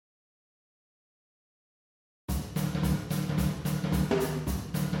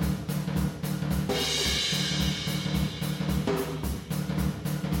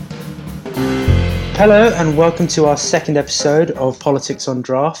Hello and welcome to our second episode of Politics on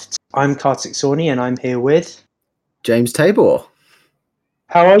Draft. I'm Kartik Sawhney and I'm here with... James Tabor.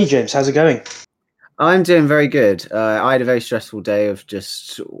 How are you, James? How's it going? I'm doing very good. I had a very stressful day of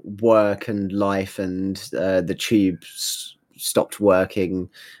just work and life, and the tube stopped working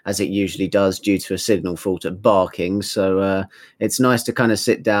as it usually does due to a signal fault at Barking. So it's nice to kind of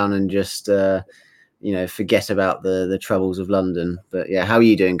sit down and just forget about the troubles of London. But yeah, how are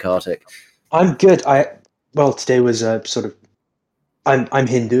you doing, Kartik? I'm good. Today was a sort of... I'm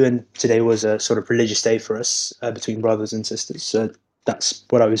Hindu, and today was a sort of religious day for us between brothers and sisters. So that's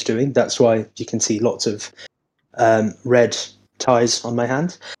what I was doing. That's why you can see lots of red ties on my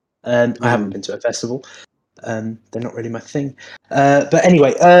hand. I haven't been to a festival. They're not really my thing. But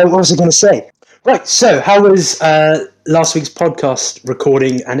anyway, what was I going to say? Right, so how was last week's podcast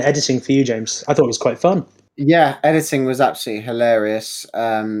recording and editing for you, James? I thought it was quite fun. Yeah, editing was absolutely hilarious.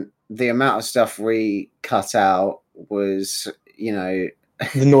 The amount of stuff we cut out was, The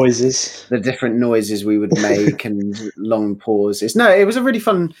noises. the different noises we would make and long pauses. No, it was a really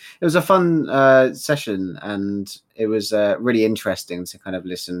fun. It was a fun session, and it was really interesting to kind of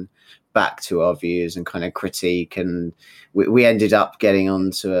listen back to our views and kind of critique. And we ended up getting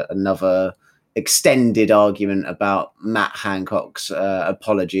onto another extended argument about Matt Hancock's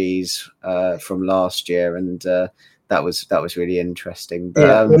apologies from last year, and that was really interesting. But,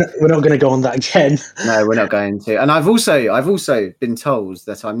 yeah, we're not going to go on that again. No, we're not going to. And I've also been told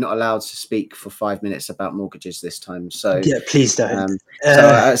that I'm not allowed to speak for 5 minutes about mortgages this time. So yeah, please don't.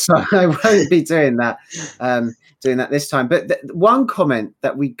 So I won't be doing that. Doing that this time. But one comment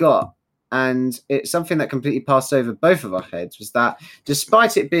that we got, and it's something that completely passed over both of our heads, was that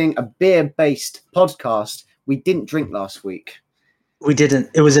despite it being a beer-based podcast, we didn't drink last week. We didn't.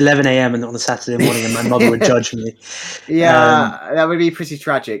 It was 11 a.m. and on a Saturday morning, and my mother would judge me. Yeah, that would be pretty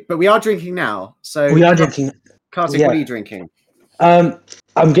tragic. But we are drinking now. So we are drinking. Kartik, what are you drinking? I'm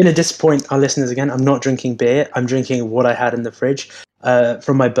going to disappoint our listeners again. I'm not drinking beer. I'm drinking what I had in the fridge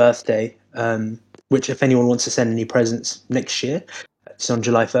from my birthday, which if anyone wants to send any presents next year, it's on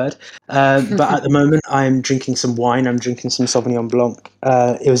July 3rd. But at the moment, I'm drinking some wine. I'm drinking some Sauvignon Blanc.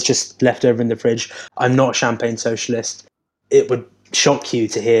 It was just left over in the fridge. I'm not a champagne socialist. It would shock you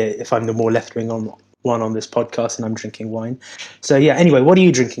to hear if I'm the more left-wing one on this podcast and I'm drinking wine. So yeah, anyway, what are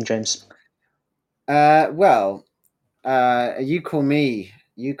you drinking, James? You call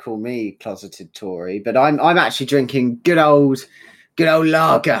me closeted Tory, but I'm actually drinking good old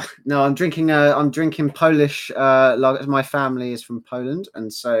lager. No, I'm drinking Polish lager. My family is from Poland,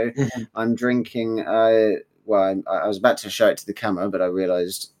 and so I'm drinking. I was about to show it to the camera, but I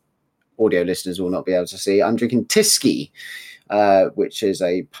realised audio listeners will not be able to see. I'm drinking Tyskie, which is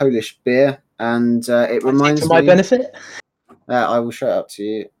a Polish beer, and it reminds me. For my benefit, I will show it up to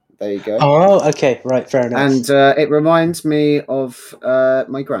you. There you go. Oh, okay, right, fair enough. And it reminds me of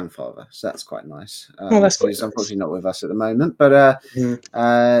my grandfather, so that's quite nice. That's quite he's unfortunately not with us at the moment, but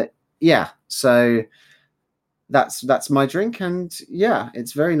yeah. So that's my drink, and yeah,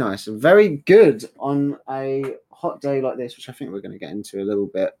 it's very nice and very good on a hot day like this, which I think we're going to get into a little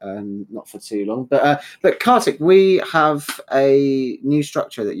bit, not for too long. But Kartik, we have a new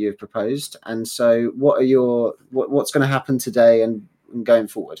structure that you've proposed, and so what's going to happen today and going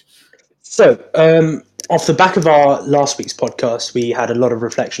forward? So, off the back of our last week's podcast, we had a lot of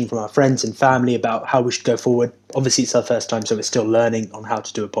reflection from our friends and family about how we should go forward. Obviously, it's our first time, so we're still learning on how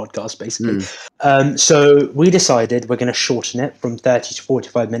to do a podcast, basically. So we decided we're going to shorten it from 30 to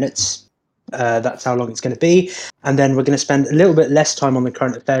 45 minutes. That's how long it's going to be. And then we're going to spend a little bit less time on the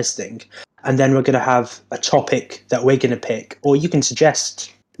current affairs thing. And then we're going to have a topic that we're going to pick, or you can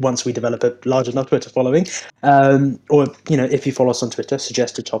suggest once we develop a large enough Twitter following, or, if you follow us on Twitter,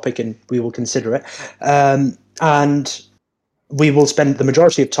 suggest a topic and we will consider it. And we will spend the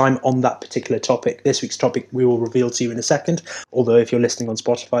majority of time on that particular topic. This week's topic we will reveal to you in a second, although if you're listening on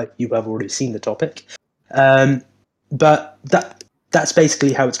Spotify, you have already seen the topic. But that's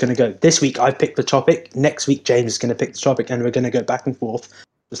basically how it's going to go. This week I've picked the topic. Next week James is going to pick the topic, and we're going to go back and forth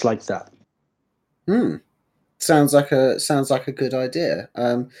just like that. Sounds like a good idea.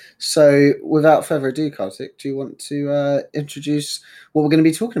 So without further ado, Kartik, do you want to introduce what we're going to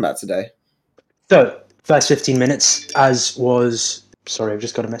be talking about today? So, first 15 minutes, as was... Sorry, I've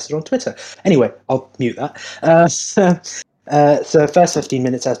just got a message on Twitter. Anyway, I'll mute that. So first 15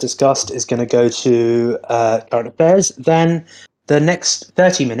 minutes, as discussed, is going to go to current affairs. Then the next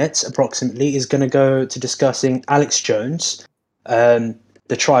 30 minutes, approximately, is going to go to discussing Alex Jones,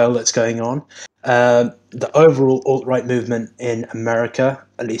 the trial that's going on, the overall alt-right movement in America.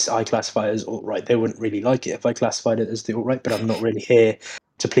 At least I classify it as alt-right. They wouldn't really like it if I classified it as the alt-right, but I'm not really here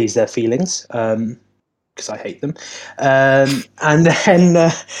to please their feelings. because I hate them. And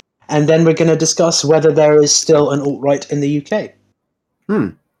then we're going to discuss whether there is still an alt-right in the UK.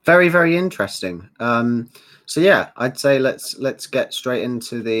 Very, very interesting. So yeah, I'd say let's get straight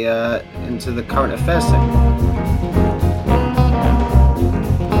into the current affairs segment.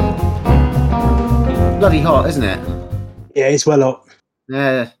 Bloody hot, isn't it? Yeah, it's well hot.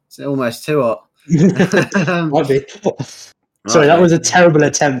 Yeah, it's almost too hot. Might be. Sorry, that was a terrible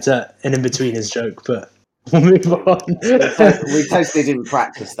attempt at an in-betweeners joke, but we'll move on. We totally didn't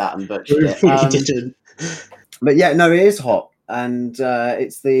practice that and butchered it. We really didn't. But yeah, no, it is hot, and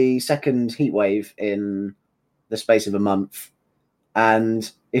it's the second heat wave in the space of a month.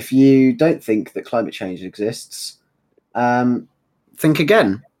 And if you don't think that climate change exists, think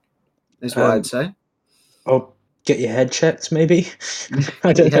again, is what I'd say. Or get your head checked, maybe.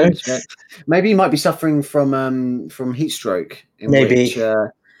 I don't know. Maybe you might be suffering from heat stroke. In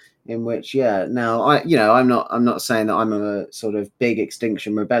which, yeah. Now, I'm not saying that I'm a sort of big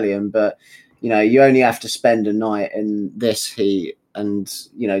Extinction Rebellion, but you only have to spend a night in this heat and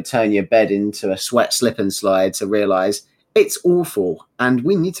turn your bed into a sweat slip and slide to realize it's awful, and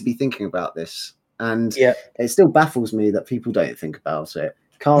we need to be thinking about this. And it still baffles me that people don't think about it.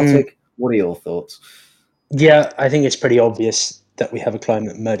 Kartik, what are your thoughts? Yeah, I think it's pretty obvious that we have a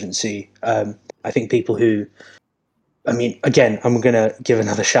climate emergency. I think people who, again, I'm going to give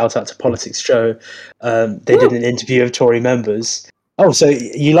another shout out to Politics Joe. They did an interview of Tory members. Oh, so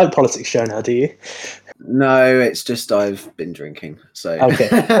you like Politics Joe now, do you? No, it's just I've been drinking. So okay,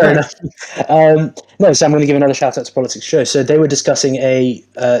 fair enough. No, so I'm going to give another shout out to Politics Joe. So they were discussing they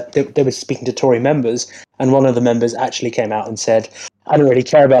were speaking to Tory members, and one of the members actually came out and said, I don't really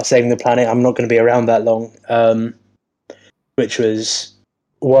care about saving the planet. I'm not going to be around that long, which was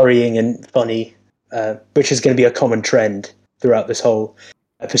worrying and funny, which is going to be a common trend throughout this whole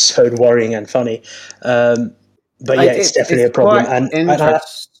episode, worrying and funny. But yeah, it's definitely a problem. And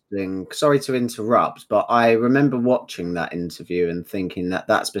interesting. Sorry to interrupt, but I remember watching that interview and thinking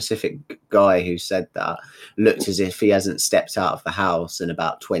that specific guy who said that looked as if he hasn't stepped out of the house in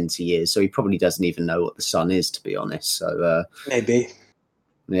about 20 years. So he probably doesn't even know what the sun is, to be honest. So maybe.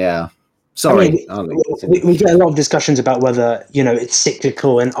 Yeah. Sorry. We get a lot of discussions about whether, it's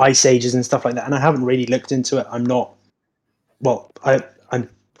cyclical and ice ages and stuff like that. And I haven't really looked into it. I'm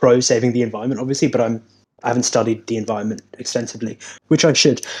pro saving the environment, obviously, but I haven't studied the environment extensively, which I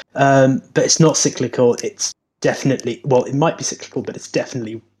should. But it's not cyclical. It's definitely, it might be cyclical, but it's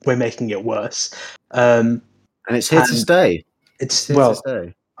definitely, we're making it worse. And it's here to stay. It's here to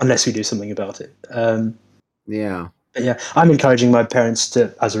stay. Unless we do something about it. Yeah. But yeah, I'm encouraging my parents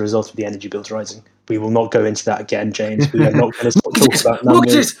to, as a result of the energy bills rising. We will not go into that again, James. We are not going to talk about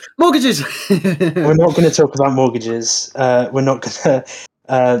numbers. Mortgages. We're not going to talk about mortgages. We're not going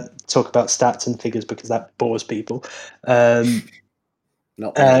to talk about stats and figures because that bores people. I'm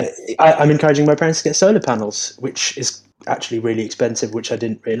encouraging my parents to get solar panels, which is actually really expensive, which I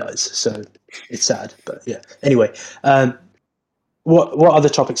didn't realise. So it's sad, but yeah. Anyway, what other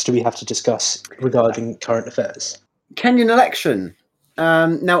topics do we have to discuss regarding current affairs? Kenyan election.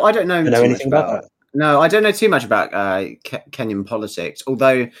 Now, I don't know anything about that. No, I don't know too much about Kenyan politics,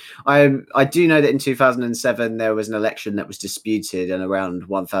 although I do know that in 2007 there was an election that was disputed and around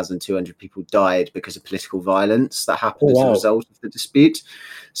 1,200 people died because of political violence that happened as a result of the dispute.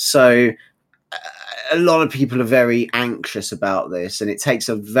 So a lot of people are very anxious about this, and it takes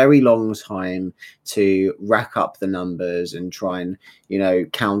a very long time to rack up the numbers and try and,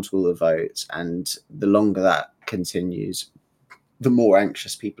 count all the votes. And the longer that continues, the more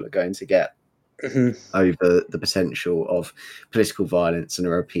anxious people are going to get over the potential of political violence and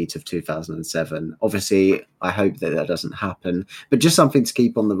a repeat of 2007. Obviously, I hope that doesn't happen, but just something to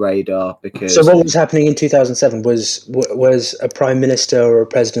keep on the radar. Because so what was happening in 2007 was a prime minister or a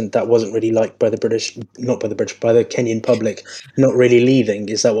president that wasn't really liked by the British, not by the British, by the Kenyan public, not really leaving.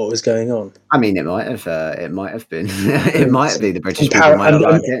 Is that what was going on? I mean, it might have been. It might be the British people might have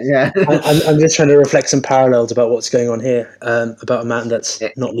liked it. Yeah, I'm just trying to reflect some parallels about what's going on here, about a man that's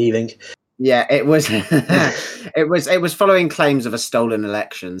not leaving. Yeah, it was. it was following claims of a stolen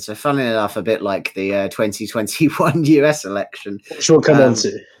election. So, funnily enough, a bit like the 2021 US election, which we'll come on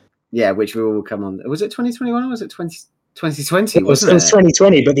to. Yeah, which we will come on. Was it 2021 or was it 2020? It was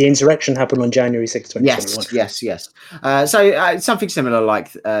 2020, but the insurrection happened on January 6th, 2021. Yes. So something similar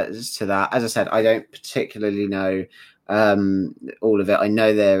like to that. As I said, I don't particularly know all of it. I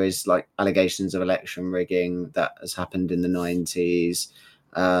know there is like allegations of election rigging that has happened in the 90s.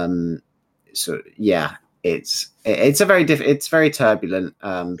 So yeah, it's very turbulent.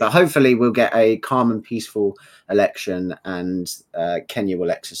 But hopefully we'll get a calm and peaceful election, and Kenya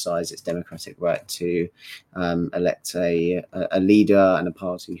will exercise its democratic right to elect a leader and a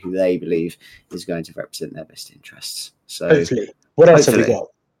party who they believe is going to represent their best interests. So hopefully. What else have we got?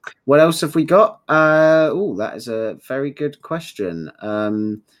 What else have we got? That is a very good question.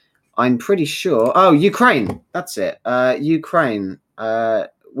 I'm pretty sure. Oh, Ukraine. That's it. Ukraine.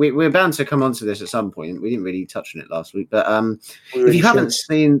 We're bound to come onto this at some point. We didn't really touch on it last week, but if you haven't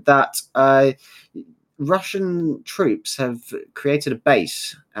seen that, Russian troops have created a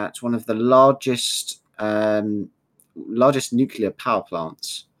base at one of the largest nuclear power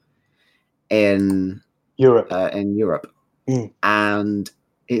plants in Europe. And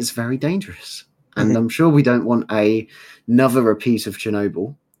it's very dangerous. And I'm sure we don't want another repeat of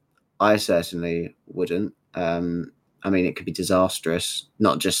Chernobyl. I certainly wouldn't. I mean, it could be disastrous,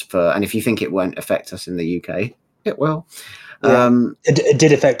 not just for... And if you think it won't affect us in the UK, it will. Yeah, it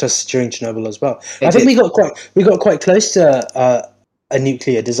did affect us during Chernobyl as well. I think we got quite close to a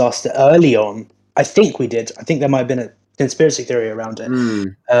nuclear disaster early on. I think we did. I think there might have been a conspiracy theory around it.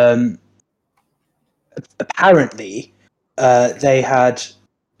 Apparently,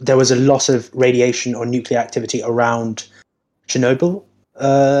 there was a loss of radiation or nuclear activity around Chernobyl.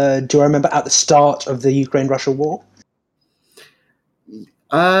 Do I remember at the start of the Ukraine-Russia war?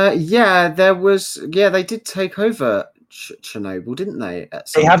 There was. Yeah, they did take over Chernobyl, didn't they?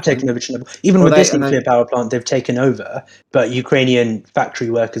 They have taken over Chernobyl. Even with this nuclear power plant, they've taken over. But Ukrainian factory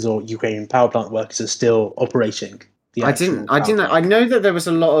workers or Ukrainian power plant workers are still operating. I didn't. I know that there was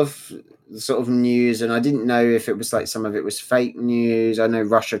a lot of sort of news, and I didn't know if it was like some of it was fake news. I know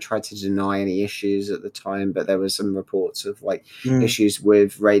Russia tried to deny any issues at the time, but there was some reports of like issues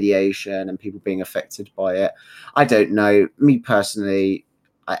with radiation and people being affected by it. I don't know. Me personally,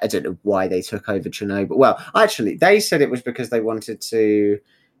 I don't know why they took over Chernobyl. Well, actually, they said it was because they wanted to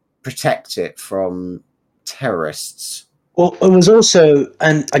protect it from terrorists. Well, it was also,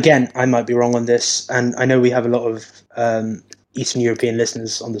 and again, I might be wrong on this, and I know we have a lot of Eastern European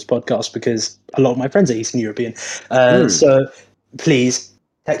listeners on this podcast because a lot of my friends are Eastern European. So please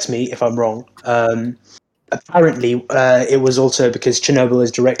text me if I'm wrong. Apparently, it was also because Chernobyl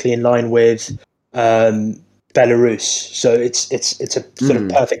is directly in line with Belarus, so it's a sort of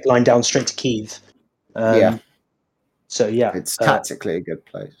perfect line down straight to Kyiv. So yeah, it's tactically a good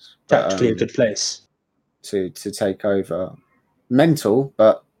place. A good place to take over. Mental,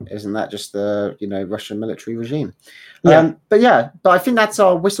 but isn't that just the Russian military regime? Yeah. But I think that's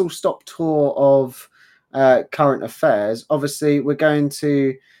our whistle stop tour of current affairs. Obviously,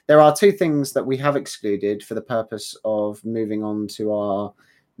 there are two things that we have excluded for the purpose of moving on to our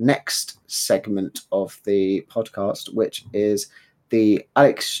next segment of the podcast, which is the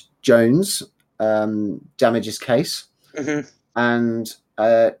Alex Jones damages case and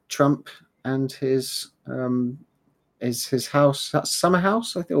Trump and his house, that's Summer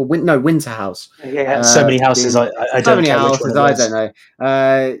House, I think, or Winter House. Yeah, so many houses. I don't know which one. I don't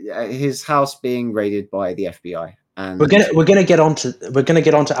know. His house being raided by the FBI. And we're gonna get onto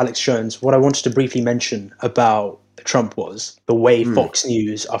Alex Jones. What I wanted to briefly mention about Trump was the way Fox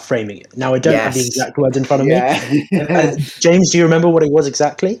News are framing it. Now I don't have the exact words in front of me. James, do you remember what it was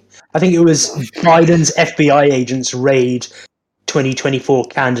exactly? I think it was Biden's FBI agents raid 2024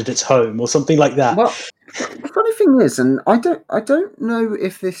 candidate's home or something like that. Well, the funny thing is, and I don't know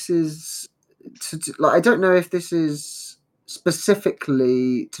if this is I don't know if this is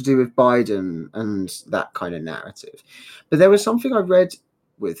specifically to do with Biden and that kind of narrative, but there was something I read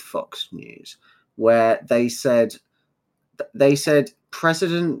with Fox News where they said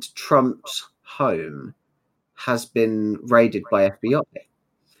President Trump's home has been raided by FBI.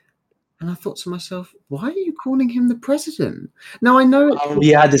 And I thought to myself, why are you calling him the president? Now, I know... we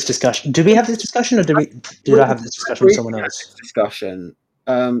had this discussion. Did we have this discussion, or did I have this discussion with someone else?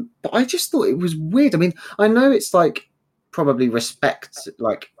 But I just thought it was weird. I mean, I know it's like probably respectful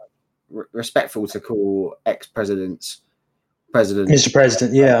to call ex-presidents president. Mr.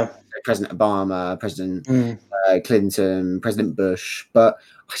 President, yeah. President Obama, President Clinton, President Bush. But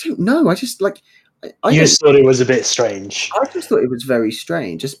I don't know. I just like... I just thought it was a bit strange. I just thought it was very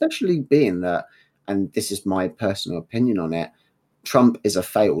strange, especially being that, and this is my personal opinion on it, Trump is a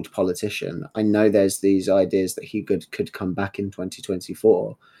failed politician. I know there's these ideas that he could come back in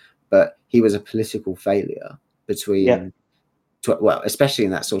 2024, but he was a political failure between, especially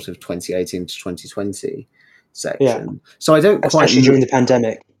in that sort of 2018 to 2020 section. Yeah. So I don't especially during the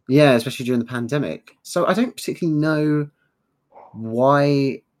pandemic. Yeah, especially during the pandemic. So I don't particularly know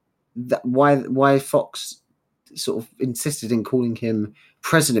why Fox sort of insisted in calling him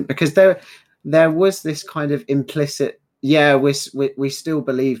president, because there was this kind of implicit, yeah, we still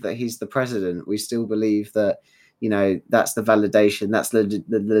believe that he's the president. We still believe that, that's the validation, that's the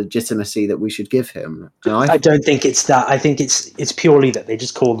legitimacy that we should give him. And I don't think it's that. I think it's purely that they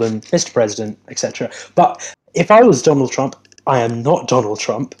just call them Mr. President, etc. But if I was Donald Trump, I am not Donald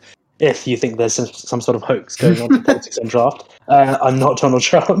Trump. If you think there's some sort of hoax going on for Politics on Draft, I'm not Donald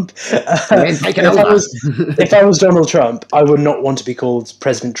Trump. If I was Donald Trump, I would not want to be called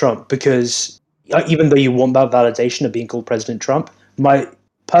President Trump, because even though you want that validation of being called President Trump, my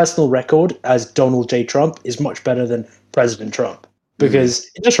personal record as Donald J. Trump is much better than President Trump, because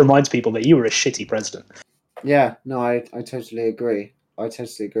it just reminds people that you were a shitty president. Yeah, no, I totally agree.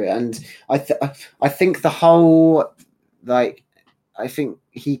 And I think the whole, like, I think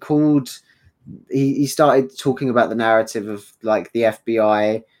he started talking about the narrative of, like, the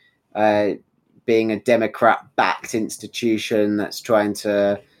FBI being a Democrat-backed institution that's trying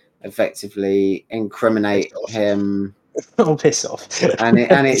to effectively incriminate him. Oh, piss off! and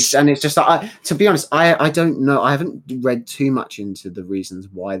it's just like, to be honest, I don't know. I haven't read too much into the reasons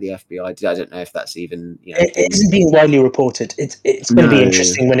why the FBI did. I don't know if that's even it isn't being widely reported. It's going to be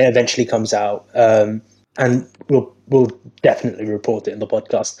interesting when it eventually comes out, and we'll definitely report it in the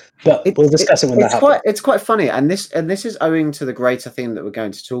podcast. But we'll discuss it when that happens. It's quite funny, and this is owing to the greater theme that we're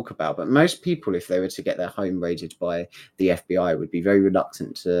going to talk about. But most people, if they were to get their home raided by the FBI, would be very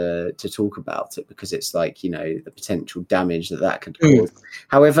reluctant to talk about it, because it's like, the potential damage that could cause.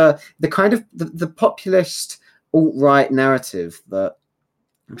 However, the kind of the populist alt-right narrative that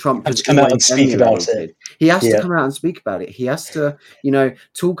Trump has come out and speak about it. He has to come out and speak about it. He has to,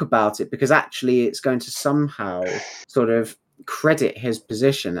 talk about it, because actually it's going to somehow sort of credit his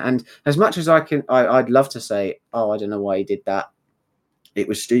position. And as much as I'd love to say, oh, I don't know why he did that, it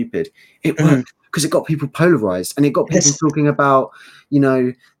was stupid. It worked, because it got people polarized, and it got people talking about,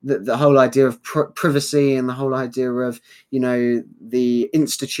 the whole idea of privacy, and the whole idea of, the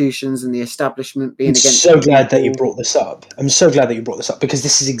institutions and the establishment being against. I'm so glad that you brought this up. Because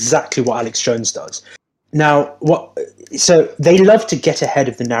this is exactly what Alex Jones does. Now, so they love to get ahead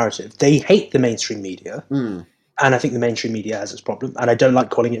of the narrative. They hate the mainstream media. And I think the mainstream media has its problem. And I don't like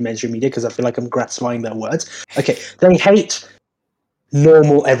calling it mainstream media, because I feel like I'm gratifying their words. Okay, they hate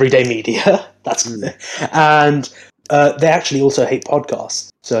normal everyday media. And they actually also hate podcasts.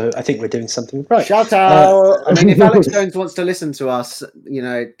 So I think we're doing something right. Shout out! I mean, if Alex Jones wants to listen to us,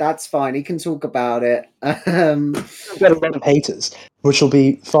 that's fine. He can talk about it. We've got a lot of haters, which will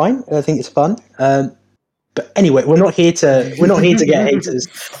be fine. I think it's fun. But anyway, we're not here to get haters.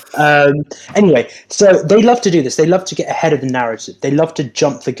 Anyway, so they love to do this. They love to get ahead of the narrative. They love to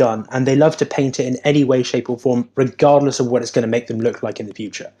jump the gun, and they love to paint it in any way, shape, or form, regardless of what it's going to make them look like in the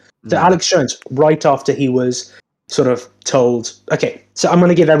future. So Alex Jones, right after he was sort of told, okay, so I'm going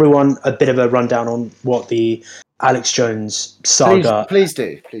to give everyone a bit of a rundown on what the Alex Jones saga please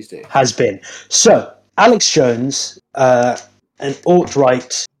do has been. So Alex Jones, an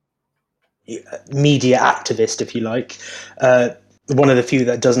alt-right media activist, if you like, one of the few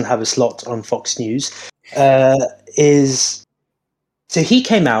that doesn't have a slot on Fox News, so he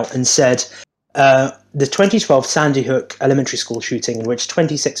came out and said the 2012 Sandy Hook elementary school shooting, in which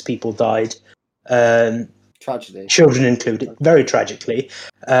 26 people died, tragedy, children included, very tragically,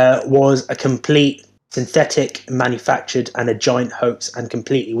 was a complete synthetic, manufactured, and a giant hoax, and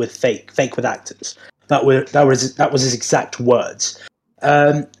completely fake with actors. That was his exact words.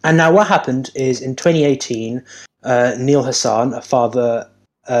 And now what happened is, in 2018, Neil Hassan, a father,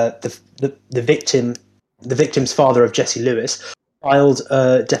 the victim's father of Jesse Lewis, filed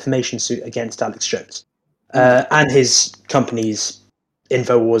a defamation suit against Alex Jones and his company's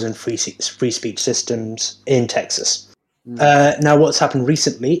InfoWars and Free Speech Systems in Texas. Now, what's happened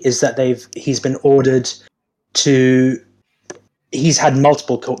recently is that he's been ordered to. He's had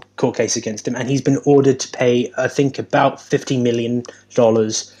multiple court cases against him, and he's been ordered to pay, I think, about $50 million,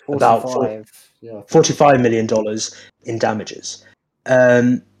 about $45 million in damages.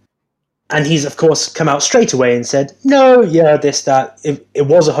 And he's, of course, come out straight away and said, no, this, that. It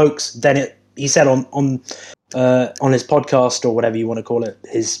was a hoax. Then he said on his podcast, or whatever you want to call it,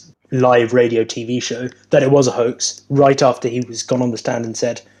 his live radio TV show, that it was a hoax, right after he was gone on the stand and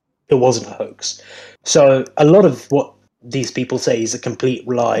said it wasn't a hoax. So a lot of what these people say is a complete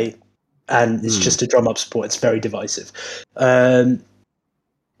lie, and it's just to drum up support. It's very divisive. So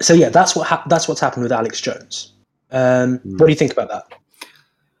yeah, that's what's happened with Alex Jones. What do you think about that?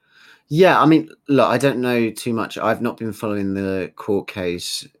 Yeah, I mean, look, I don't know too much. I've not been following the court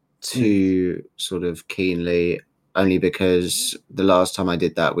case too sort of keenly, only because the last time I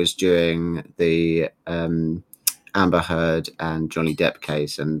did that was during the Amber Heard and Johnny Depp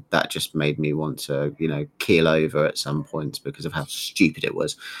case, and that just made me want to, keel over at some points because of how stupid it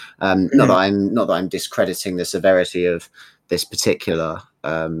was. Not that I'm discrediting the severity of this particular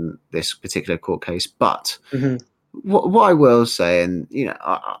court case, but what I will say, and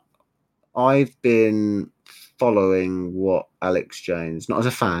I've been following what Alex Jones, not as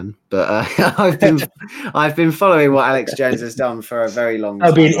a fan, but I've been following what Alex Jones has done for a very long time.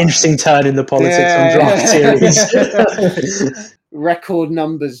 That'll be an interesting turn in the politics on draft series. Record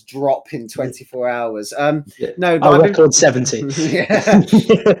numbers drop in 24 hours. No, but record 70.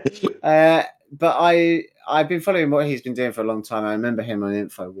 But I've been following what he's been doing for a long time. I remember him on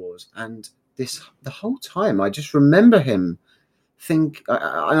InfoWars, and the whole time I just remember him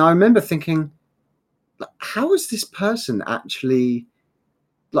I remember thinking, how is this person actually,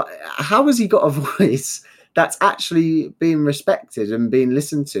 how has he got a voice that's actually being respected and being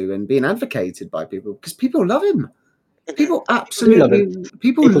listened to and being advocated by people? Because people love him. People absolutely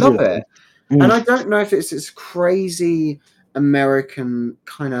love it. And I don't know if it's this crazy American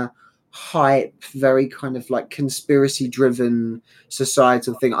kind of hype, very kind of like conspiracy driven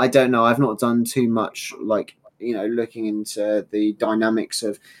societal thing. I don't know. I've not done too much looking into the dynamics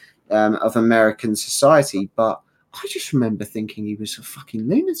of American society, but I just remember thinking he was a fucking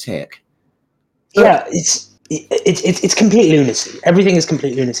lunatic. Yeah, it's complete lunacy. Everything is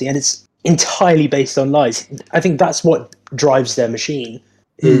complete lunacy, and it's entirely based on lies. I think that's what drives their machine.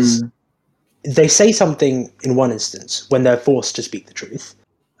 Is they say something in one instance when they're forced to speak the truth,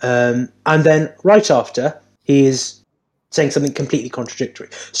 and then right after he is saying something completely contradictory.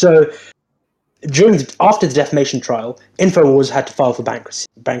 So after the defamation trial, InfoWars had to file for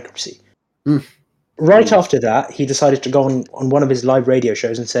bankruptcy. Right after that, he decided to go on one of his live radio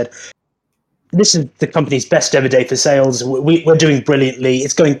shows and said, "This is the company's best ever day for sales. We're doing brilliantly.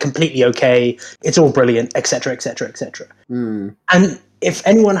 It's going completely okay. It's all brilliant, etc., etc., etc." And if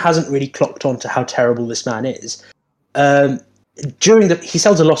anyone hasn't really clocked on to how terrible this man is, he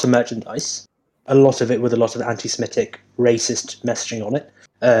sells a lot of merchandise, a lot of it with a lot of anti-Semitic, racist messaging on it.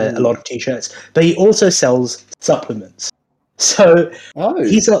 A lot of t-shirts, but he also sells supplements. So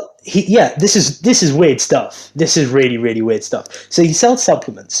this is weird stuff. This is really, really weird stuff. So he sells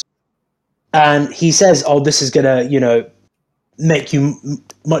supplements, and he says, "Oh, this is gonna, make you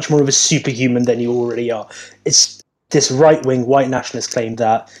much more of a superhuman than you already are." It's this right-wing white nationalist claim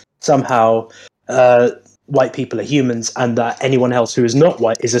that somehow white people are humans, and that anyone else who is not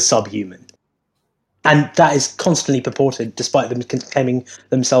white is a subhuman. And that is constantly purported, despite them claiming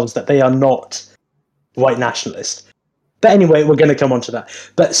themselves that they are not white nationalists. But anyway, we're going to come on to that.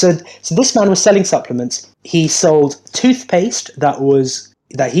 But so this man was selling supplements. He sold toothpaste that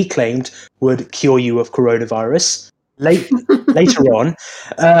he claimed would cure you of coronavirus. Later on,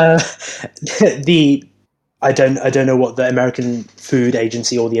 I don't know what the American Food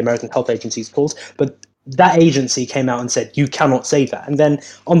Agency or the American Health Agency is called, but that agency came out and said, you cannot say that. And then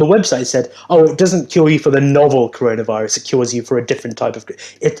on the website it said, oh, it doesn't cure you for the novel coronavirus, it cures you for a different type of...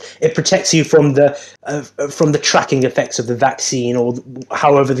 It protects you from the tracking effects of the vaccine, or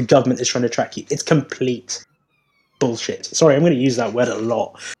however the government is trying to track you. It's complete bullshit. Sorry, I'm going to use that word a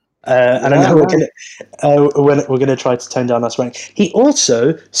lot. And I know we're going to try to tone down our swearing. He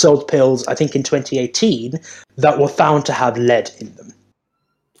also sold pills, I think in 2018, that were found to have lead in them.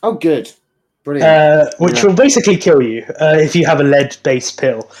 Oh, good. Brilliant. Which will basically kill you if you have a lead-based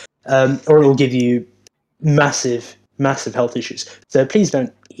pill, or it will give you massive, massive health issues. So please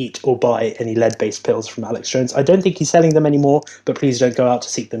don't eat or buy any lead-based pills from Alex Jones. I don't think he's selling them anymore, but please don't go out to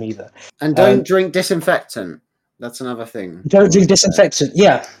seek them either. And don't drink disinfectant. That's another thing. Don't drink disinfectant.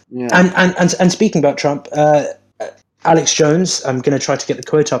 Yeah. And speaking about Trump, Alex Jones, I'm going to try to get the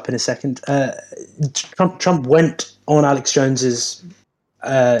quote up in a second. Trump went on Alex Jones's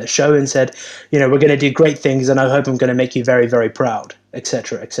show and said, we're going to do great things, and I hope I'm going to make you very, very proud,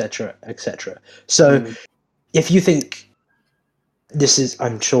 etc., etc., etc. So if you think this is,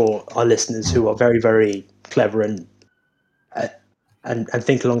 I'm sure our listeners who are very, very clever and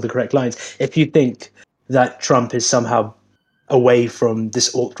think along the correct lines, if you think that Trump is somehow away from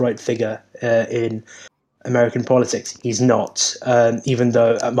this alt-right figure in American politics, he's not, even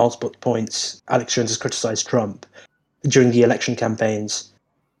though at multiple points Alex Jones has criticized Trump. During the election campaigns,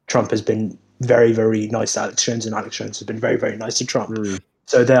 Trump has been very, very nice to Alex Jones, and Alex Jones has been very, very nice to Trump.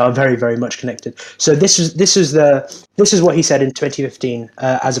 So they are very, very much connected. So this is what he said in 2015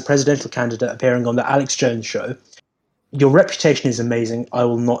 as a presidential candidate appearing on the Alex Jones show. Your reputation is amazing. I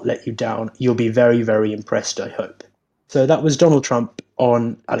will not let you down. You'll be very, very impressed, I hope. So that was Donald Trump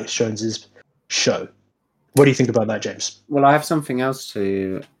on Alex Jones's show. What do you think about that, James? Well, I have something else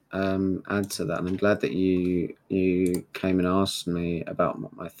to add to that, and I'm glad that you came and asked me about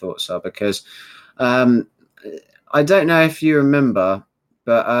what my thoughts are, because I don't know if you remember,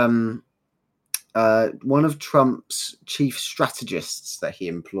 but one of Trump's chief strategists that he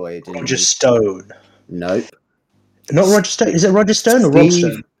employed in Roger Stone. Nope. Not Roger Stone. Is it Roger Stone or Rob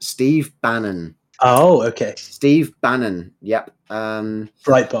Stone? Steve Bannon. Oh, okay. Steve Bannon. Yep.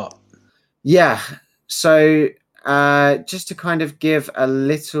 Breitbart. Yeah. So just to kind of give a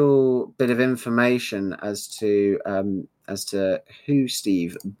little bit of information as to who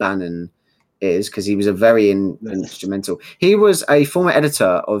Steve Bannon is, because he was a very instrumental. He was a former editor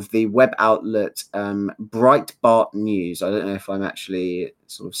of the web outlet Breitbart News. I don't know if I'm actually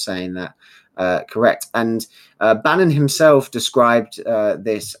sort of saying that correct. And Bannon himself described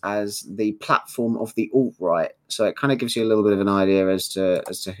this as the platform of the alt-right. So it kind of gives you a little bit of an idea as to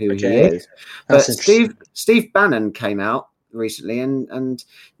who he is. But Steve Bannon came out recently and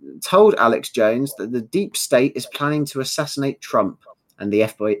told Alex Jones that the deep state is planning to assassinate Trump, and the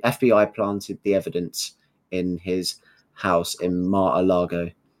FBI planted the evidence in his house in Mar-a-Lago.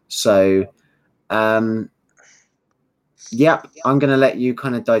 So, yep, I'm going to let you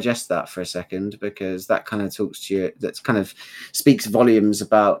kind of digest that for a second, because that kind of talks to you, that kind of speaks volumes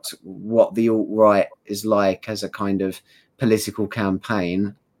about what the alt-right is like as a kind of political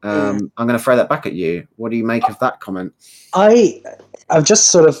campaign. I'm going to throw that back at you. What do you make of that comment? I've just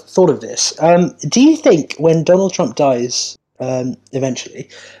sort of thought of this. Do you think when Donald Trump dies eventually,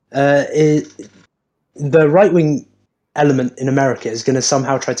 the right-wing element in America is going to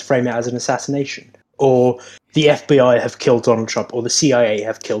somehow try to frame it as an assassination, or the FBI have killed Donald Trump, or the CIA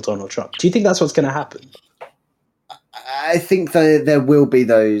have killed Donald Trump? Do you think that's what's going to happen? I think there will be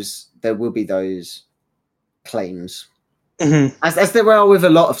those claims, as there were with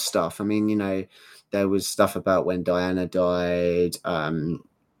a lot of stuff. I mean, you know, there was stuff about when Diana died.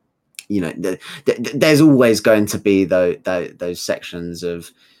 You know, there's always going to be those sections of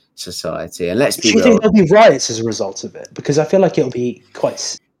society, and let's be real. Do you think there'll be riots as a result of it? Because I feel like it'll be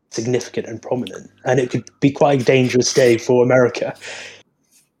quite significant and prominent, and it could be quite a dangerous day for America.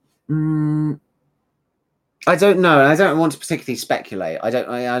 I don't know. I don't want to particularly speculate. I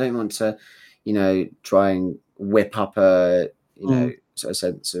don't want to, you know, try and whip up a, you know, a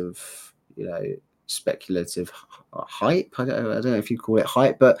sense of, you know, speculative hype. I don't know if you call it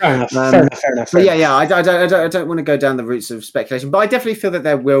hype, but fair enough. But yeah. I don't want to go down the routes of speculation, but I definitely feel that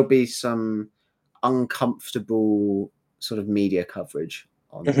there will be some uncomfortable sort of media coverage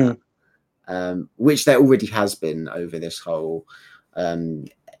on that, which there already has been over this whole,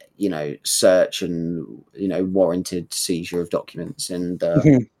 you know, search and, you know, warranted seizure of documents and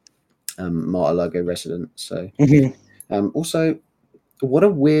Mar-a-Lago residence. So also, what a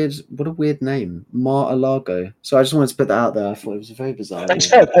weird name, Mar-a-Lago. So I just wanted to put that out there. I thought it was a very bizarre name.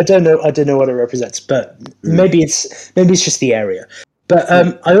 I don't know what it represents, but maybe it's just the area. But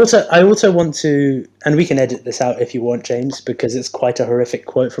I also want to, and we can edit this out if you want, James, because it's quite a horrific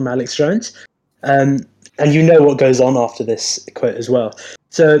quote from Alex Jones. And you know what goes on after this quote as well.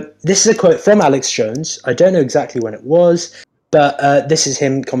 So this is a quote from Alex Jones. I don't know exactly when it was, but this is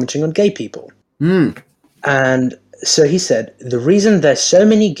him commenting on gay people. And so he said, "The reason there's so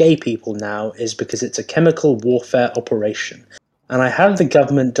many gay people now is because it's a chemical warfare operation. And I have the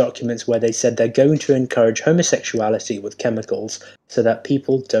government documents where they said they're going to encourage homosexuality with chemicals so that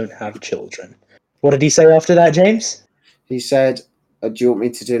people don't have children." What did he say after that, James? He said, do you want me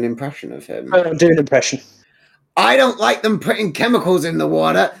to do an impression of him? I'll do an impression. "I don't like them putting chemicals in the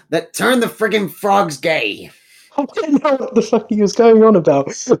water that turn the friggin' frogs gay." I don't know what the fuck he was going on about,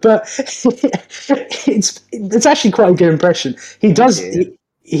 but it's actually quite a good impression. He does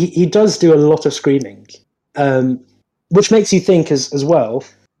do a lot of screaming, which makes you think as well,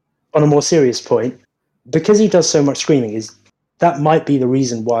 on a more serious point, because he does so much screaming, is that might be the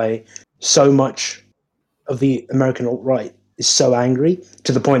reason why so much of the American alt-right is so angry,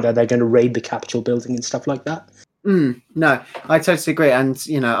 to the point that they're going to raid the Capitol building and stuff like that. No, I totally agree. And,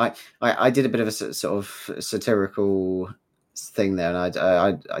 you know, I did a bit of a sort of satirical thing there. And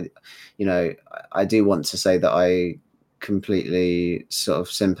I you know, I do want to say that I completely sort of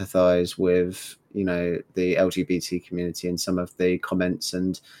sympathize with, you know, the LGBT community and some of the comments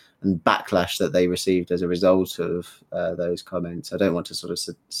and backlash that they received as a result of those comments. I don't want to sort of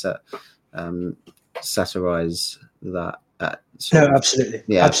satirize that. No, absolutely.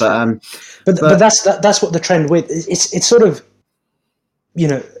 Yeah, absolutely. But that's what the trend with it's sort of, you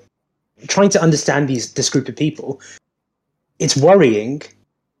know, trying to understand this group of people. It's worrying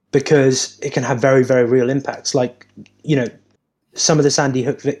because it can have very, very real impacts. Like, you know, some of the Sandy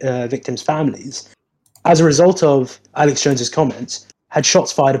Hook victims' families, as a result of Alex Jones's comments, had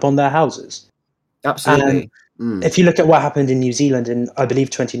shots fired upon their houses. Absolutely. If you look at what happened in New Zealand in, I believe,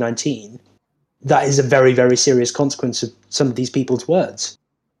 2019, that is a very, very serious consequence of some of these people's words.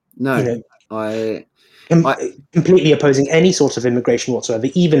 No, Completely opposing any sort of immigration whatsoever,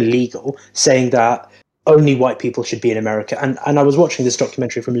 even legal, saying that only white people should be in America. And I was watching this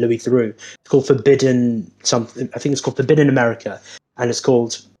documentary from Louis Theroux. It's called Forbidden something. I think it's called Forbidden America, and it's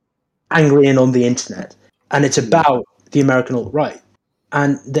called Angry and on the Internet. And it's about the American alt-right.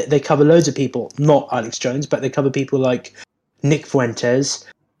 And they cover loads of people, not Alex Jones, but they cover people like Nick Fuentes,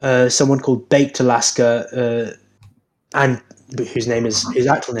 someone called Baked Alaska, and whose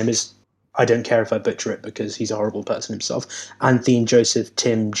actual name is, I don't care if I butcher it because he's a horrible person himself, Anthony Joseph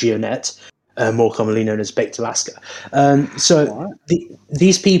Tim Gionette, more commonly known as Baked Alaska.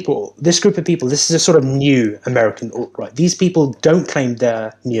 These people, this group of people, this is a sort of new American alt-right. These people don't claim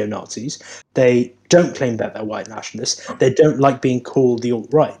they're neo-Nazis. They don't claim that they're white nationalists. They don't like being called the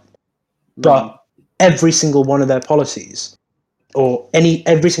alt-right. But every single one of their policies or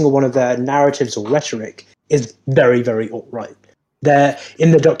every single one of their narratives or rhetoric is very, very alt-right.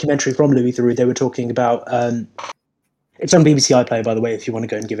 In the documentary from Louis Theroux, they were talking about, it's on BBC iPlayer, by the way, if you want to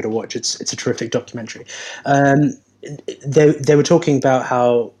go and give it a watch. It's a terrific documentary. They were talking about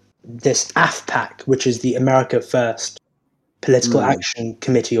how this AFPAC, which is the America First Political Action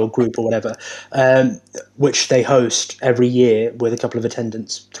Committee or group or whatever, which they host every year with a couple of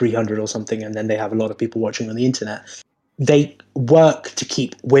attendants, 300 or something, and then they have a lot of people watching on the internet. They work to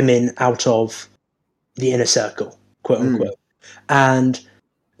keep women out of the inner circle, quote unquote. And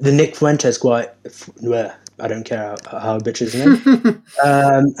the Nick Fuentes guy, I don't care how I butcher his name,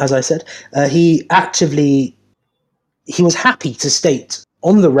 as I said, he was happy to state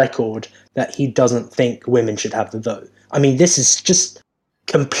on the record that he doesn't think women should have the vote. I mean, this is just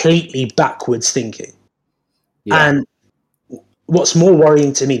completely backwards thinking. Yeah. And what's more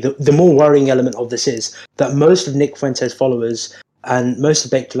worrying to me, the more worrying element of this is that most of Nick Fuentes' followers and most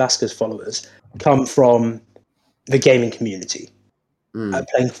of Baked Alaska's followers come from the gaming community,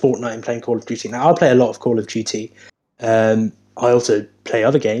 playing Fortnite and playing Call of Duty. Now, I play a lot of Call of Duty. I also play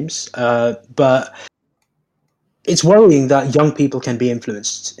other games, but it's worrying that young people can be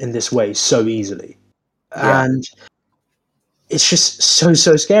influenced in this way so easily. Yeah. And it's just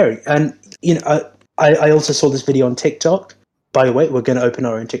so scary. And, I also saw this video on TikTok. By the way, we're going to open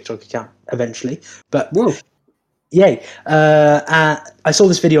our own TikTok account eventually. But whoa. Yay. I saw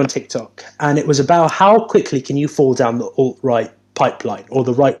this video on TikTok, and it was about how quickly can you fall down the alt-right pipeline or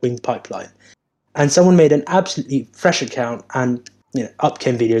the right-wing pipeline. And someone made an absolutely fresh account, and up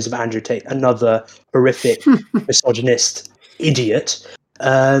came videos of Andrew Tate, another horrific misogynist idiot.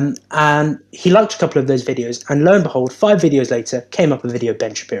 And he liked a couple of those videos, and lo and behold, 5 videos later, came up a video of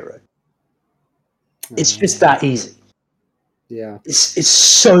Ben Shapiro. It's just that easy. Yeah, it's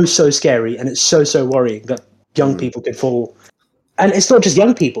so scary, and it's so worrying that young people could fall. And it's not just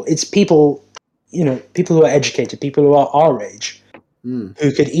young people; it's people, people who are educated, people who are our age, who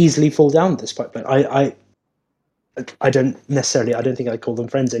could easily fall down this pipeline. I don't think I call them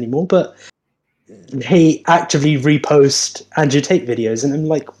friends anymore, but they actively repost Andrew Tate videos, and I'm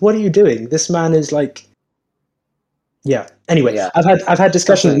like, what are you doing? This man is like, yeah. Anyway, yeah. I've had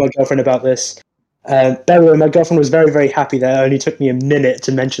discussions with my girlfriend about this. By the way, my girlfriend was very, very happy that it only took me a minute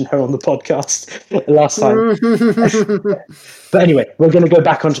to mention her on the podcast last time. But anyway, we're going to go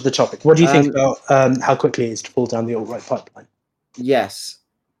back onto the topic. What do you think about how quickly it is to fall down the alt-right pipeline? Yes,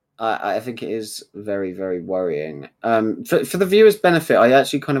 I think it is very, very worrying. For the viewers' benefit, I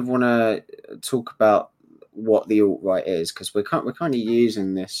actually kind of want to talk about what the alt-right is, because we're kind of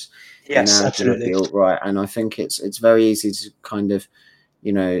using this narrative of the alt-right, and I think it's very easy to kind of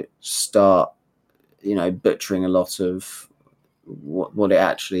start butchering a lot of what it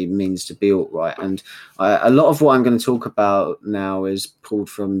actually means to be alt-right. And a lot of what I'm going to talk about now is pulled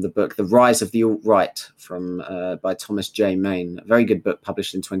from the book The Rise of the Alt-Right by Thomas J. Main, a very good book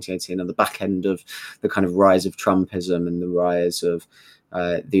published in 2018 on the back end of the kind of rise of Trumpism and the rise of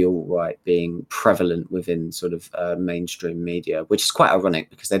the alt-right being prevalent within sort of mainstream media, which is quite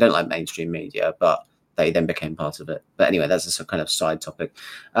ironic because they don't like mainstream media, but they then became part of it. But anyway, that's a kind of side topic.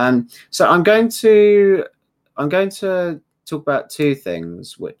 So I'm going to talk about 2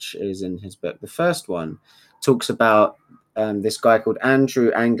 things, which is in his book. The first one talks about this guy called Andrew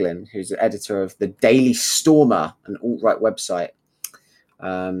Anglin, who's the editor of the Daily Stormer, an alt-right website.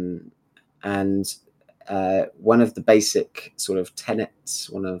 And one of the basic sort of tenets,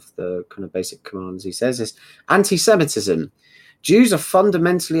 one of the kind of basic commands he says is anti-Semitism. Jews are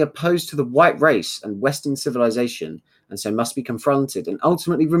fundamentally opposed to the white race and Western civilization, and so must be confronted and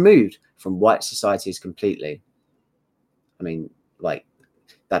ultimately removed from white societies completely. I mean, like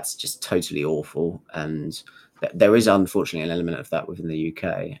that's just totally awful. And there is unfortunately an element of that within the UK,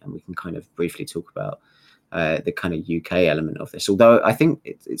 and we can kind of briefly talk about the kind of UK element of this. Although I think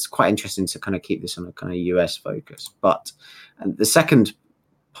it's quite interesting to kind of keep this on a kind of US focus. But the second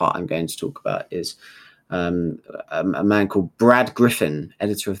part I'm going to talk about is a man called Brad Griffin,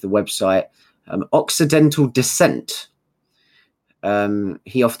 editor of the website Occidental Dissent.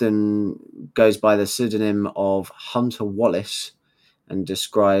 He often goes by the pseudonym of Hunter Wallace and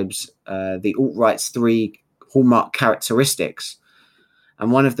describes the alt-right's 3 hallmark characteristics.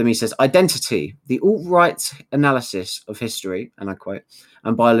 And one of them, he says, identity. The alt-right analysis of history, and I quote,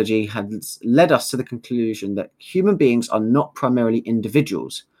 and biology has led us to the conclusion that human beings are not primarily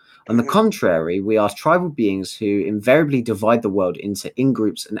individuals. On the contrary, we are tribal beings who invariably divide the world into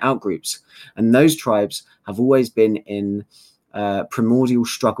in-groups and out-groups. And those tribes have always been in primordial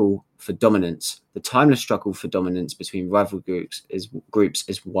struggle for dominance. The timeless struggle for dominance between rival groups is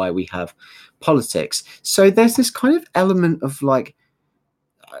why we have politics. So there's this kind of element of like,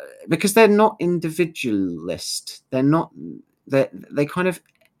 because they're not individualist, they kind of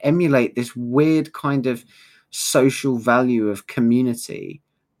emulate this weird kind of social value of community,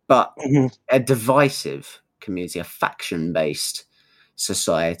 but a divisive community, a faction-based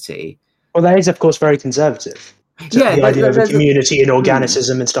society. Well, that is, of course, very conservative. The idea of a community and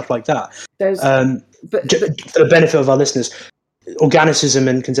organicism and stuff like that. For the benefit of our listeners, organicism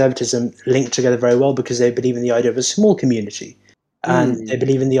and conservatism link together very well because they believe in the idea of a small community. And they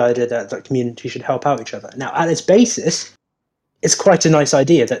believe in the idea that community should help out each other. Now, at its basis, it's quite a nice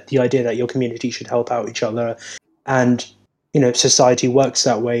idea, that the idea that your community should help out each other, and society works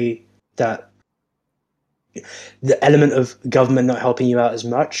that way. That the element of government not helping you out as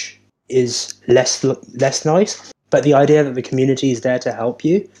much is less nice. But the idea that the community is there to help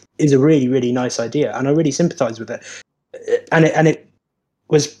you is a really, really nice idea, and I really sympathise with it. And it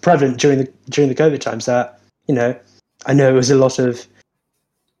was prevalent during the COVID times that I know it was a lot of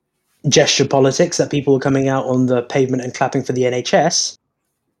gesture politics, that people were coming out on the pavement and clapping for the NHS.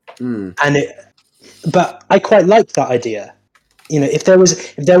 But I quite liked that idea. If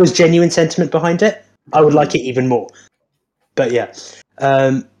there was genuine sentiment behind it, I would like it even more. But yeah,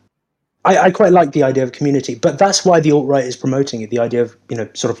 I quite like the idea of community. But that's why the alt-right is promoting it, the idea of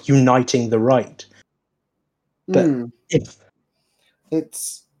sort of uniting the right. But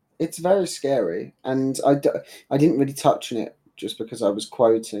it's very scary, and I didn't really touch on it just because I was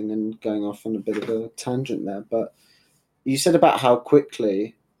quoting and going off on a bit of a tangent there. But you said about how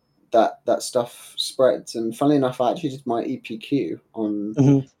quickly that stuff spreads, and funnily enough, I actually did my EPQ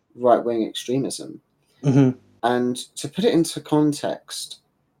on right-wing extremism. And to put it into context,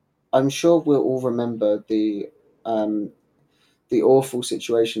 I'm sure we'll all remember the awful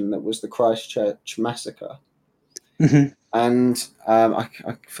situation that was the Christchurch massacre. And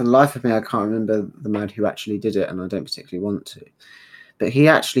for the life of me, I can't remember the man who actually did it, and I don't particularly want to. But he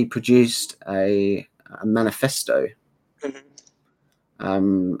actually produced a manifesto.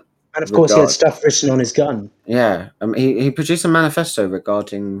 And of course, he had stuff written on his gun. Yeah, he produced a manifesto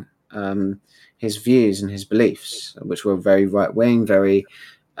regarding his views and his beliefs, which were very right-wing, very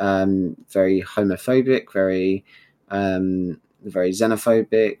homophobic, very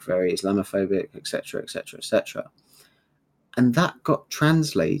xenophobic, very Islamophobic, etc., etc., etc. And that got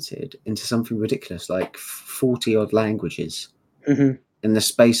translated into something ridiculous, like 40 odd languages in the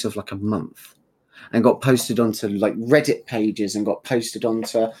space of like a month, and got posted onto like Reddit pages and got posted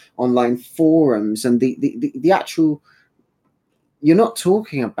onto online forums. And the actual, you're not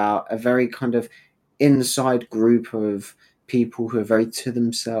talking about a very kind of inside group of people who are very to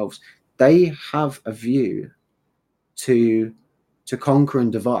themselves. They have a view to conquer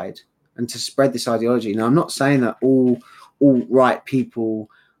and divide and to spread this ideology. Now, I'm not saying that all right people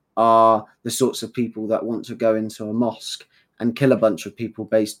are the sorts of people that want to go into a mosque and kill a bunch of people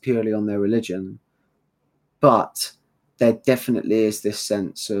based purely on their religion. But there definitely is this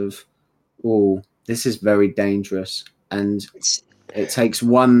sense of, this is very dangerous, and it takes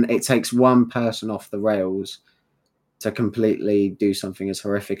one person off the rails to completely do something as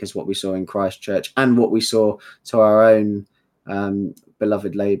horrific as what we saw in Christchurch, and what we saw to our own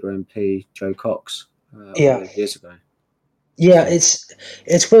beloved Labour MP Jo Cox years ago. Yeah,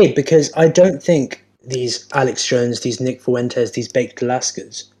 it's weird because I don't think these Alex Jones, these Nick Fuentes, these baked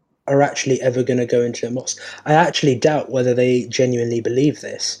Alaskas are actually ever going to go into a mosque. I actually doubt whether they genuinely believe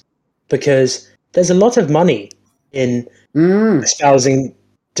this, because there's a lot of money in espousing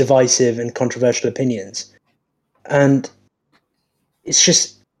divisive and controversial opinions, and it's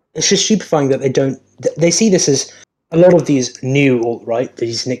just stupefying that they see this as, a lot of these new alt-right,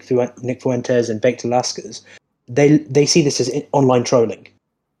 these Nick Fuentes and baked Alaskas, they see this as online trolling.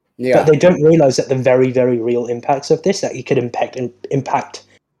 Yeah, But they don't realize that the very, very real impacts of this, that it could impact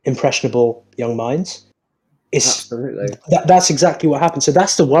impressionable young minds. absolutely. That's exactly what happens. So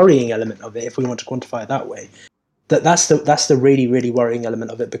that's the worrying element of it, if we want to quantify it that way. That's the really, really worrying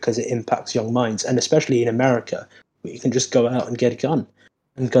element of it, because it impacts young minds, and especially in America, where you can just go out and get a gun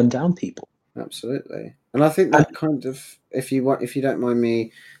and gun down people. Absolutely. And I think that kind of, if you don't mind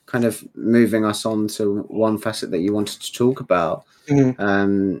me kind of moving us on to one facet that you wanted to talk about,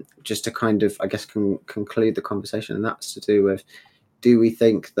 just to kind of, I guess, conclude the conversation, and that's to do with, do we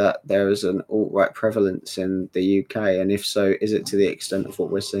think that there is an alt-right prevalence in the UK? And if so, is it to the extent of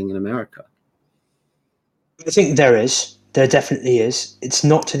what we're seeing in America? I think there is. There definitely is. It's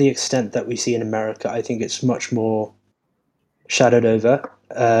not to the extent that we see in America. I think it's much more shadowed over.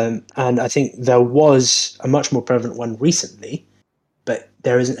 And I think there was a much more prevalent one recently, but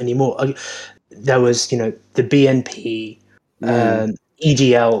there isn't anymore. There was, the BNP,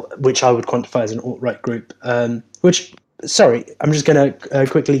 EDL, which I would quantify as an alt-right group, which, sorry, I'm just going to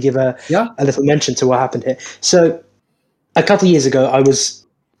quickly give a little mention to what happened here. So a couple of years ago, I was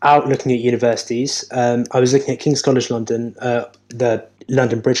out looking at universities. I was looking at King's College London, the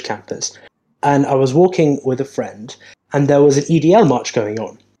London Bridge campus, and I was walking with a friend, and there was an EDL march going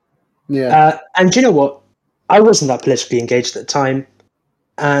on. Yeah. And do you know what? I wasn't that politically engaged at the time,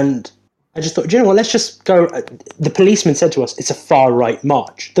 and I just thought, do you know what? Let's just go. The policeman said to us, "It's a far right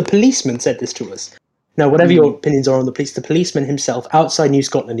march." The policeman said this to us. Now, whatever your opinions are on the police, the policeman himself outside New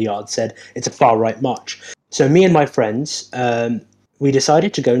Scotland Yard said it's a far right march. So me and my friends, we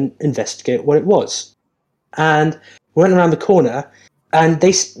decided to go and investigate what it was, and we went around the corner, and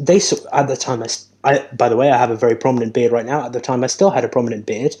they saw, at the time, by the way, I have a very prominent beard right now. At the time, I still had a prominent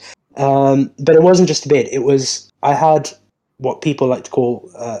beard, but it wasn't just a beard. I had what people like to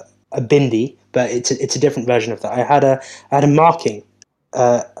call a bindi, but it's a different version of that. I had a marking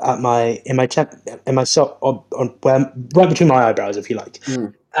right between my eyebrows, if you like,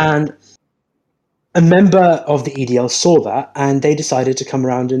 and a member of the EDL saw that, and they decided to come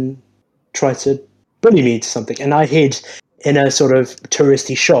around and try to bully me into something. And I hid in a sort of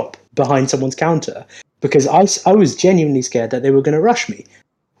touristy shop behind someone's counter, because I was genuinely scared that they were going to rush me,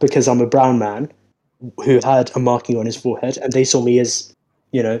 because I'm a brown man who had a marking on his forehead, and they saw me as,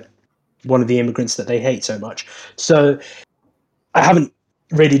 one of the immigrants that they hate so much. So I haven't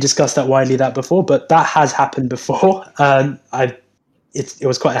really discussed that widely before, but that has happened before. It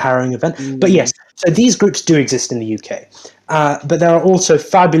was quite a harrowing event. But yes, so these groups do exist in the UK. But there are also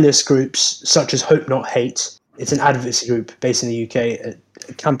fabulous groups such as Hope Not Hate. It's an advocacy group based in the UK,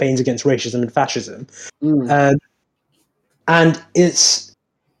 campaigns against racism and fascism. And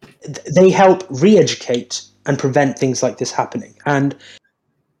they help re-educate and prevent things like this happening. And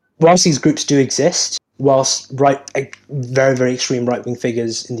whilst these groups do exist, whilst very, very extreme right-wing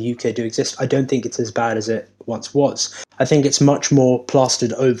figures in the UK do exist, I don't think it's as bad as it once was. I think it's much more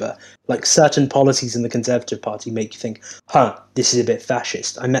plastered over. Like, certain policies in the Conservative Party make you think, this is a bit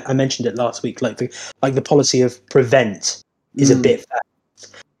fascist. I mentioned it last week. Like the policy of prevent is a bit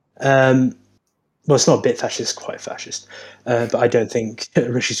fascist. Well, it's not a bit fascist, it's quite fascist. But I don't think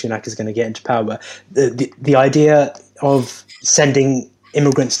Rishi Sunak is going to get into power. The idea of sending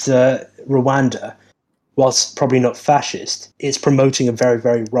immigrants to Rwanda, whilst probably not fascist, it's promoting a very,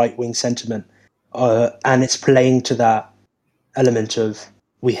 very right-wing sentiment. And it's playing to that element of,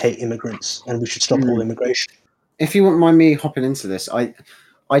 we hate immigrants and we should stop all immigration. If you wouldn't mind me hopping into this, I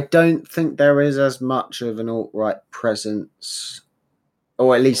don't think there is as much of an alt-right presence,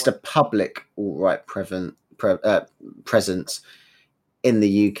 or at least a public alt-right presence in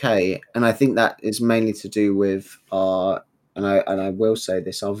the UK, and I think that is mainly to do with our, and I will say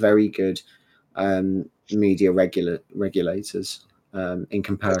this, our very good media regulators in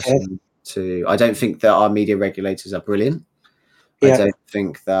comparison to. I don't think that our media regulators are brilliant. I don't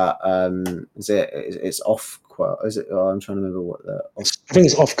think that it's Ofquat. Is it? Oh, I'm trying to remember what I think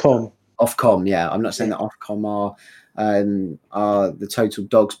it's Ofcom. Ofcom, yeah. I'm not saying that Ofcom are the total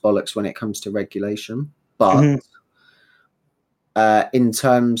dog's bollocks when it comes to regulation, but in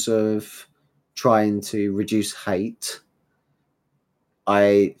terms of trying to reduce hate,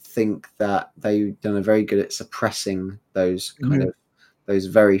 I think that they've done a very good at suppressing those kind of those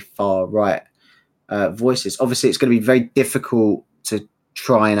very far right voices. Obviously, it's going to be very difficult to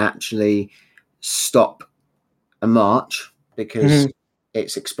try and actually stop a march because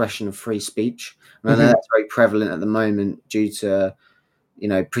it's expression of free speech. And I know that's very prevalent at the moment due to,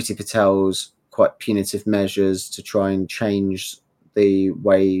 Priti Patel's quite punitive measures to try and change the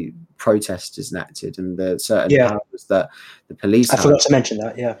way protest is enacted and the certain powers that the police I have. forgot to mention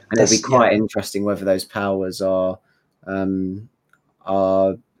that. Yeah, and it'd be quite interesting whether those powers are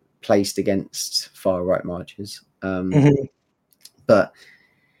placed against far right marches. But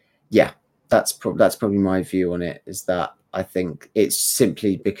yeah, that's probably my view on it. Is that I think it's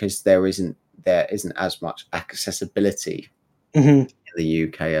simply because there isn't as much accessibility in the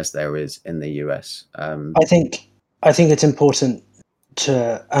UK as there is in the US. I think it's important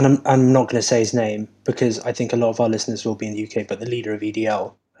to, and I'm not going to say his name because I think a lot of our listeners will be in the UK, but the leader of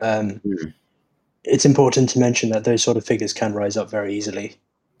EDL. It's important to mention that those sort of figures can rise up very easily.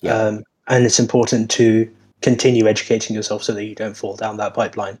 And it's important to continue educating yourself so that you don't fall down that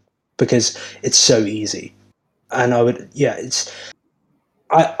pipeline, because it's so easy. And I would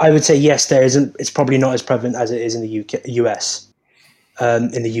say yes, there isn't. It's probably not as prevalent as it is in the US,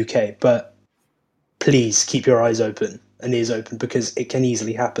 in the UK. But please keep your eyes open and ears open, because it can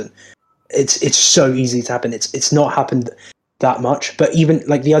easily happen. It's so easy to happen. It's not happened that much, but even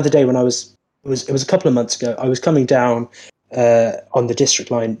like the other day when it was a couple of months ago, I was coming down on the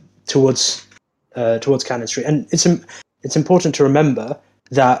District Line towards Cannon Street, and it's important to remember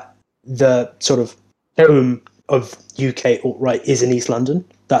that the sort of home of UK alt-right is in East London.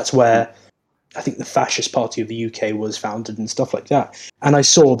 That's where I think the Fascist Party of the UK was founded and stuff like that. And I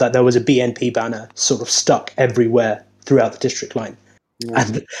saw that there was a BNP banner sort of stuck everywhere throughout the District Line.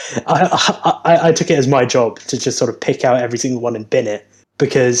 And I took it as my job to just sort of pick out every single one and bin it,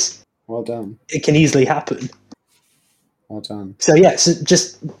 because well done. It can easily happen. Well done. So yeah, so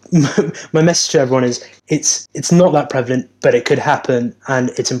just my message to everyone is it's not that prevalent, but it could happen, and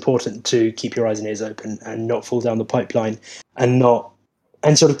it's important to keep your eyes and ears open and not fall down the pipeline, and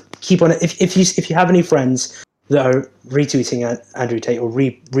sort of keep on it. If you have any friends that are retweeting Andrew Tate or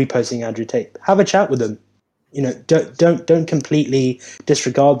reposting Andrew Tate, have a chat with them. Don't completely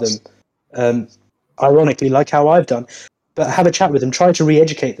disregard them. Ironically, like how I've done, but have a chat with them. Try to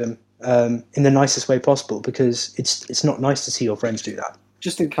re-educate them in the nicest way possible, because it's not nice to see your friends do that.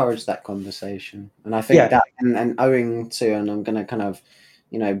 Just encourage that conversation, and I think that, and owing to, and I'm going to kind of,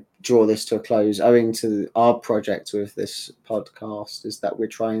 draw this to a close, owing to our project with this podcast, is that we're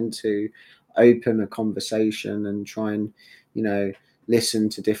trying to open a conversation and try and, listen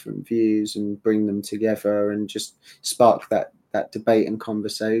to different views and bring them together and just spark that debate and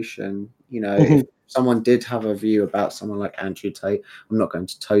conversation. If someone did have a view about someone like Andrew Tate, I'm not going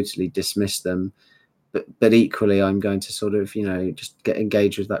to totally dismiss them, but equally I'm going to sort of, just get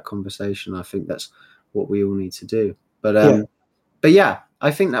engaged with that conversation. I think that's what we all need to do. But yeah,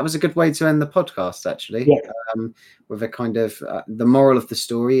 I think that was a good way to end the podcast, actually. With a kind of the moral of the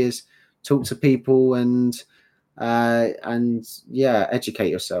story is talk to people and educate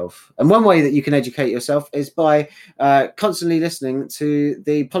yourself. And one way that you can educate yourself is by constantly listening to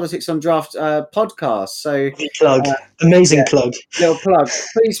the Politics on Draft podcast. So amazing plug. Little plug.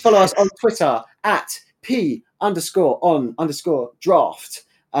 Please follow us on Twitter at @P_draft.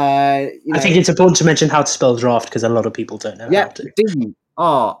 I think it's important to mention how to spell draft, because a lot of people don't know how to.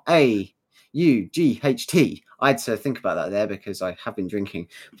 DRAUGHT. I had to think about that there because I have been drinking.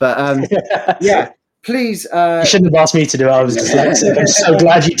 But please. You shouldn't have asked me to do it. I was dyslexic. I'm so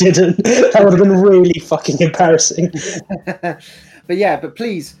glad you didn't. That would have been really fucking embarrassing. But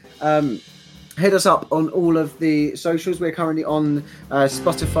please hit us up on all of the socials. We're currently on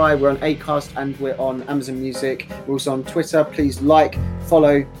Spotify, we're on Acast, and we're on Amazon Music. We're also on Twitter. Please like,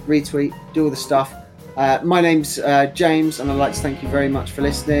 follow, retweet, do all the stuff. My name's James, and I'd like to thank you very much for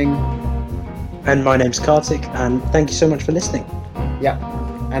listening. And my name's Kartik, and thank you so much for listening. Yeah,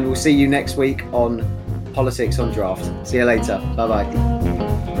 and we'll see you next week on Politics on Draft. See you later. Bye-bye.